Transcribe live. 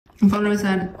Father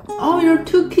said, "Oh, your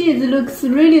two kids looks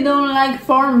really don't like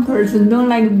foreign person, don't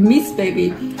like Miss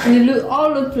Baby. They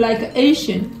all look like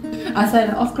Asian." I said,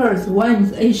 "Of course, one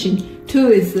is Asian, two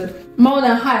is more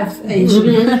than half Asian."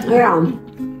 Yeah.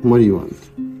 What do you want?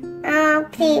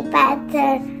 Peanut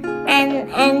butter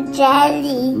and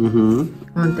jelly.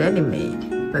 Oh, Daddy made,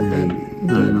 but then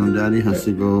No, Daddy has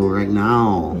to go right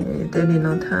now. Daddy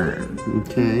no time.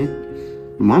 Okay.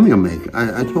 Mommy will make.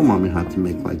 I told Mommy how to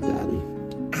make like Daddy.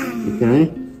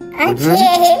 Okay?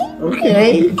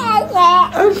 Okay.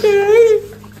 Okay.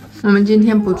 我们今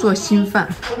天不做新饭，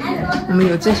我们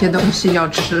有这些东西要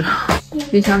吃。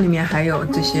冰箱里面还有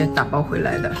这些打包回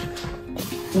来的。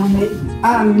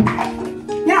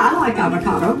Yeah, I like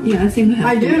avocado. Yeah, I think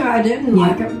I do. I didn't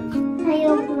like it. 还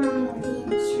有妈妈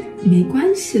的吃。没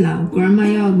关系啦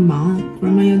，Grandma 要忙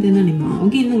，Grandma 要在那里忙。我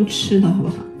给你弄吃的好不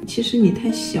好？其实你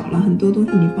太小了，很多东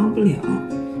西你帮不了，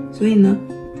所以呢，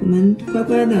我们乖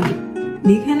乖的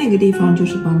离开那个地方就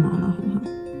是帮忙了，好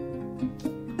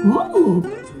不好？哦，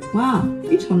哇，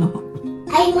非常的好。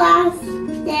 I love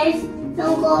there's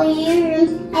don't go your room.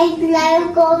 I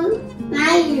love go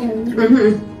my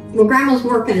room. Well, Grandma's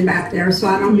working back there, so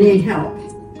I don't need help.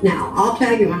 Now, I'll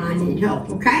tell you when I need help,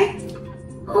 okay?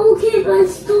 Okay, but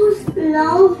so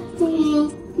slow.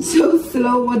 So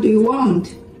slow. What do you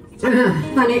want?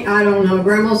 Honey, I don't know.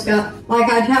 Grandma's got,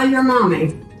 like I tell your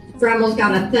mommy, Grandma's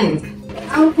got to think.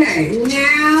 Okay,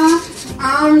 now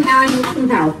I need some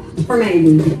help from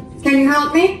Aiden. Can you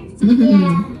help me?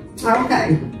 Yeah.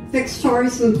 Okay, fix Tori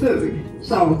some food.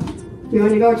 So, you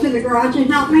want to go to the garage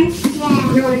and help me?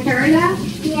 Yeah. You want to carry that?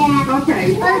 Yeah.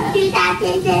 Okay. Let's do that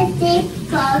in the sleep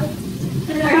clothes.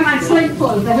 I got my sleep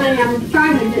clothes, but honey, I'm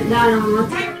trying to get down on my...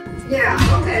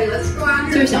 Yeah, okay, let's go out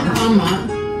here. 就想帮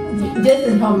忙。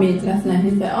Jason told me last night.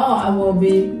 He said, "Oh, I will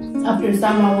be after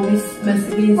summer. I will be my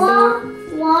skin so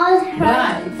Was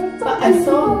black." But I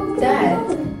saw that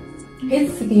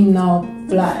his skin not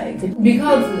black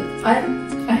because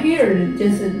I hear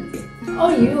Jason. Oh,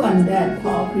 you and Dad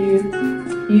talk.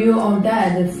 You or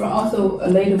Dad also a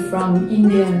lady from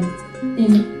Indian.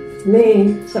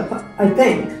 Me, so I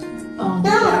think.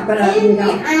 Yeah, but I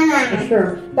don't know for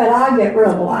sure. But I'll get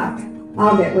real black.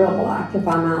 I'll get real black if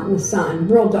I'm out in the sun,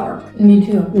 real dark. Me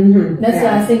too. That's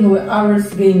why I think with our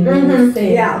skin,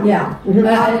 same. Yeah.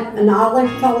 An olive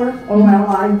color,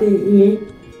 OLIVE.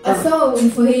 I saw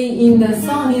he in the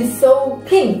sun. He's so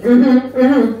pink.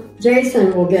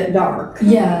 Jason will get dark.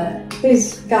 Yeah,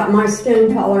 He's got my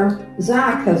skin color.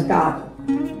 Zach has got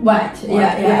white.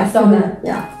 Yeah, I saw that.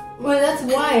 Yeah. Well, that's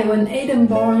why when Aiden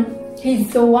born,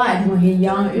 he's so white when he's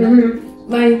young. You know?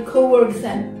 My coworker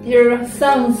said, "Your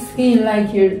son's skin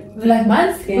like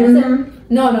my skin." I said,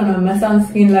 No, my son's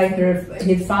skin like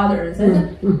his father's.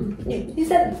 He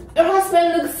said, "Your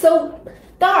husband looks so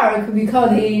dark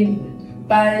because he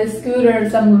by scooter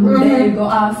some day go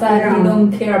outside. He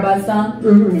don't care about sun."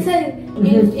 He said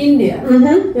in India.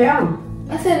 Yeah.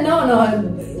 I said no.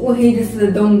 Well, he just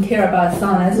don't care about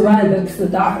sun. That's why it looks so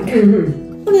dark.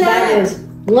 That is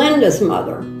Linda's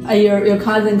mother. Your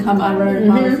cousin come over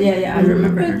house. Yeah, I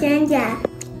remember her.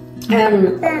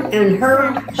 And her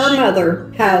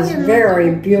mother has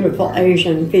very beautiful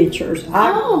Asian features.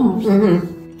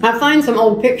 I find some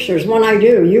old pictures. When I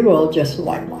do, you will just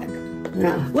like.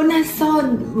 Yeah. When I saw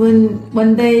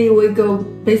one day we go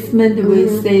basement, we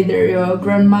stay there. Your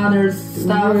grandmother's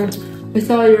stuff. We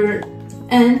saw your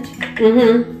aunt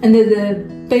and the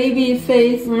baby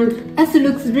face. That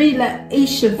looks really like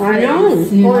Asian face. I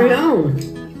know.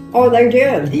 Oh, they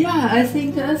did. Yeah, I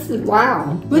think that's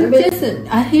wow. When Jason,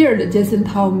 I heard Jason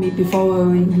told me before we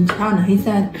were in China. He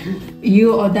said,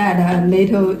 "You or Dad have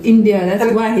little India.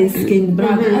 That's why his skin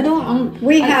black." I don't.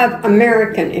 We have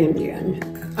American Indian.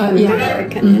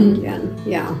 American Indian.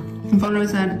 Yeah. Father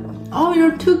said, "Oh,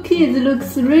 your two kids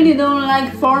looks really don't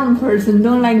like foreign person,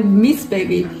 don't like Miss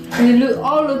Baby. They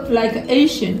all look like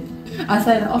Asian." I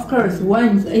said, "Of course,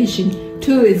 one is Asian,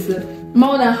 two is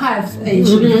more than half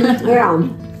Asian." Yeah.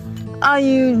 Are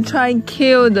you trying to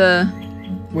kill the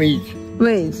Weeds.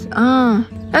 weeds?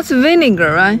 That's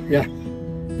vinegar, right? Yeah.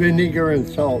 Vinegar and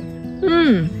salt.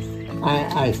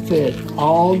 I fed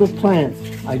all the plants.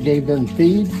 I gave them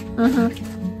feed.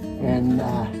 And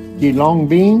the long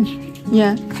beans,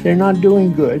 Yeah, they're not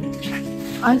doing good.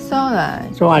 I saw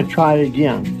that. So I tried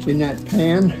again. In that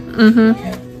pan,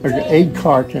 there's an egg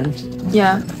carton,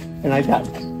 Yeah. and I got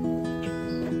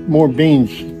more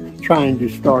beans trying to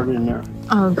start in there.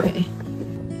 OK，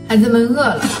 孩子们饿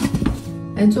了，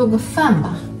来做个饭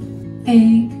吧。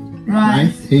Egg,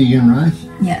 rice, egg and rice,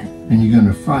 yes, and you're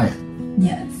gonna fry it.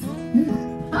 yes.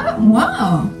 Oh,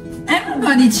 wow!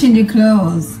 Everybody change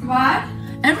clothes. What?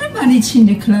 Everybody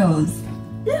change clothes.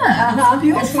 Yeah, it's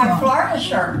beautiful. It's my Florida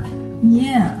shirt.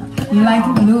 Yeah, you like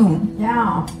blue.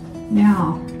 Yeah,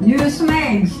 yeah. Use some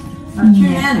eggs. Not too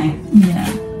many. Yeah.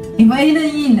 If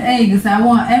Aiden eat eggs, I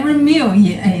want every meal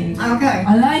eat egg. Okay.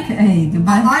 I like egg,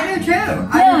 but I do too.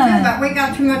 I do too, but we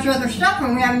got too much other stuff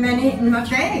and we haven't been eating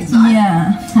much eggs.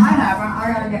 yeah. I haven't.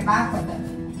 I gotta get back with it.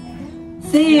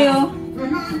 See you.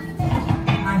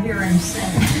 I hear him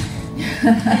sing.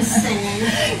 He's singing.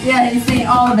 Yeah, he sing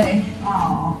all day.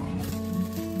 Oh.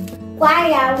 挖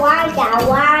呀挖呀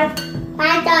挖，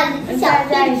挖到小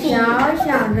在地小小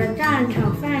的蛋炒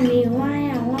饭里挖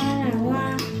呀挖呀挖。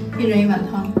一人一碗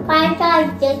汤。挖到一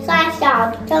个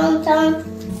小蒸蒸。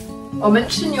我们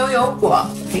吃牛油果，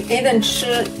给 Aiden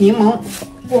吃柠檬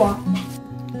果，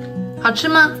好吃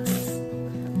吗？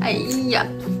哎呀，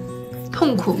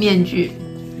痛苦面具，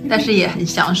但是也很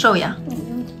享受呀，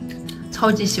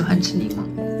超级喜欢吃柠檬。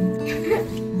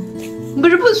不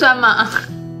是不酸吗？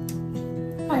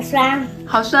好酸。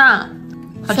好酸啊，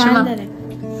好吃吗？酸的嘞。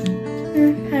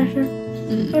还是，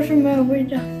都是没有味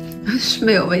道。是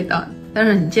没有味道，但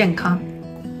是很健康。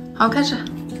好，开始。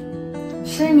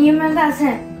吃你们大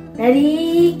菜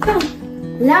 ，Ready go，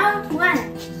浪漫。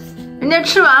人家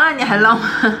吃完了，你还浪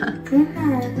漫？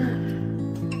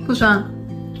不酸。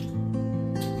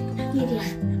一点。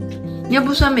你要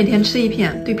不酸，每天吃一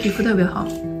片，对皮肤特别好。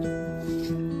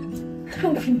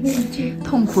痛苦面具。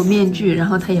痛苦面具，然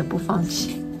后他也不放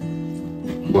弃。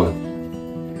What?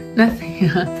 Nothing.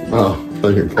 Oh, I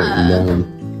thought you were counting down.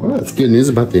 Well, that's good news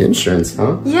about the insurance,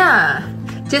 huh? Yeah.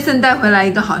 Jason 带回来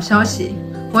一个好消息。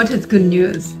What is good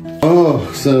news? Oh,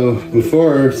 so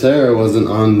before Sarah wasn't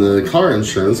on the car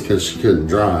insurance because she couldn't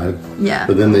drive. Yeah.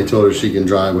 But then they told her she can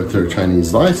drive with her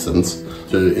Chinese license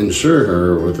to insure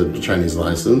her with a Chinese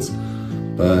license.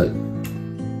 But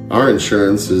our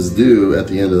insurance is due at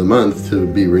the end of the month to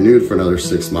be renewed for another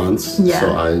 6 months. Yeah.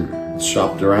 So I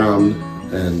shopped around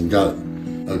and got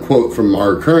a quote from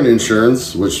our current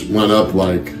insurance, which went up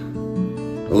like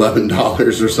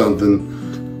 $11 or something.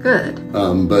 Good.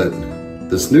 But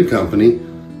this new company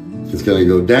is going to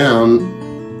go down,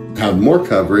 have more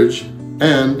coverage,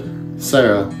 and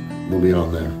Sarah will be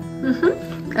on there.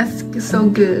 That's so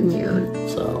good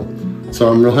news. So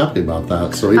I'm real happy about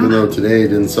that. So even though today I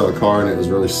didn't sell a car and it was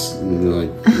really really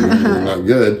not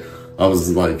good, I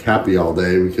was like happy all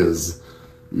day because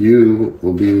you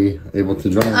will be able to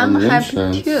drive on I'm the happy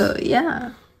insurance. too.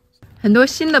 Yeah. 很多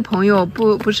新的朋友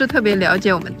不是特别了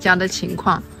解我们家的情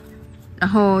况，然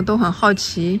后都很好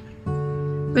奇，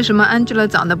为什么 Angela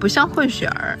长得不像混血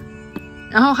儿？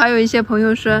然后还有一些朋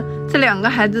友说，这2个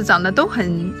孩子长得都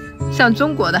很像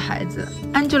中国的孩子。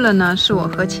Angela 呢是我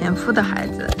和前夫的孩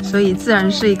子，所以自然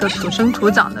是一个土生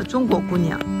土长的中国姑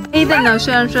娘。Aiden 呢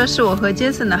虽然说是我和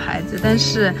Jason 的孩子，但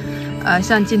是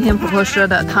像今天婆婆说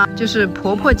的，她就是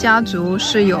婆婆家族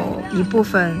是有一部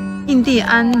分印第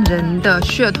安人的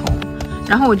血统。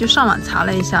然后我就上网查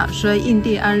了一下，说印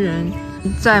第安人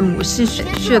在母系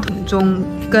血统中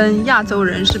跟亚洲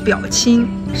人是表亲，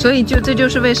所以这就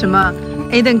是为什么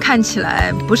Aiden 看起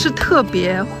来不是特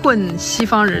别混西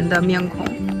方人的面孔，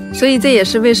所以这也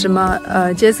是为什么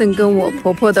Jason 跟我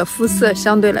婆婆的肤色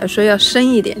相对来说要深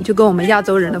一点，就跟我们亚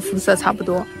洲人的肤色差不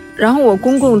多。然后我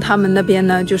公公他们那边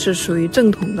呢，就是属于正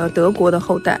统的德国的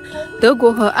后代，德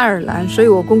国和爱尔兰，所以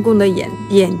我公公的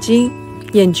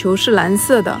眼球是蓝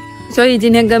色的。所以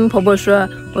今天跟婆婆说，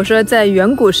我说在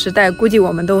远古时代，估计我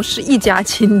们都是一家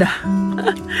亲的。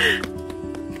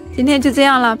今天就这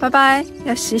样了，拜拜，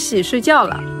要洗洗睡觉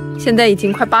了。现在已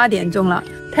经快8点钟了，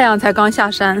太阳才刚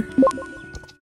下山。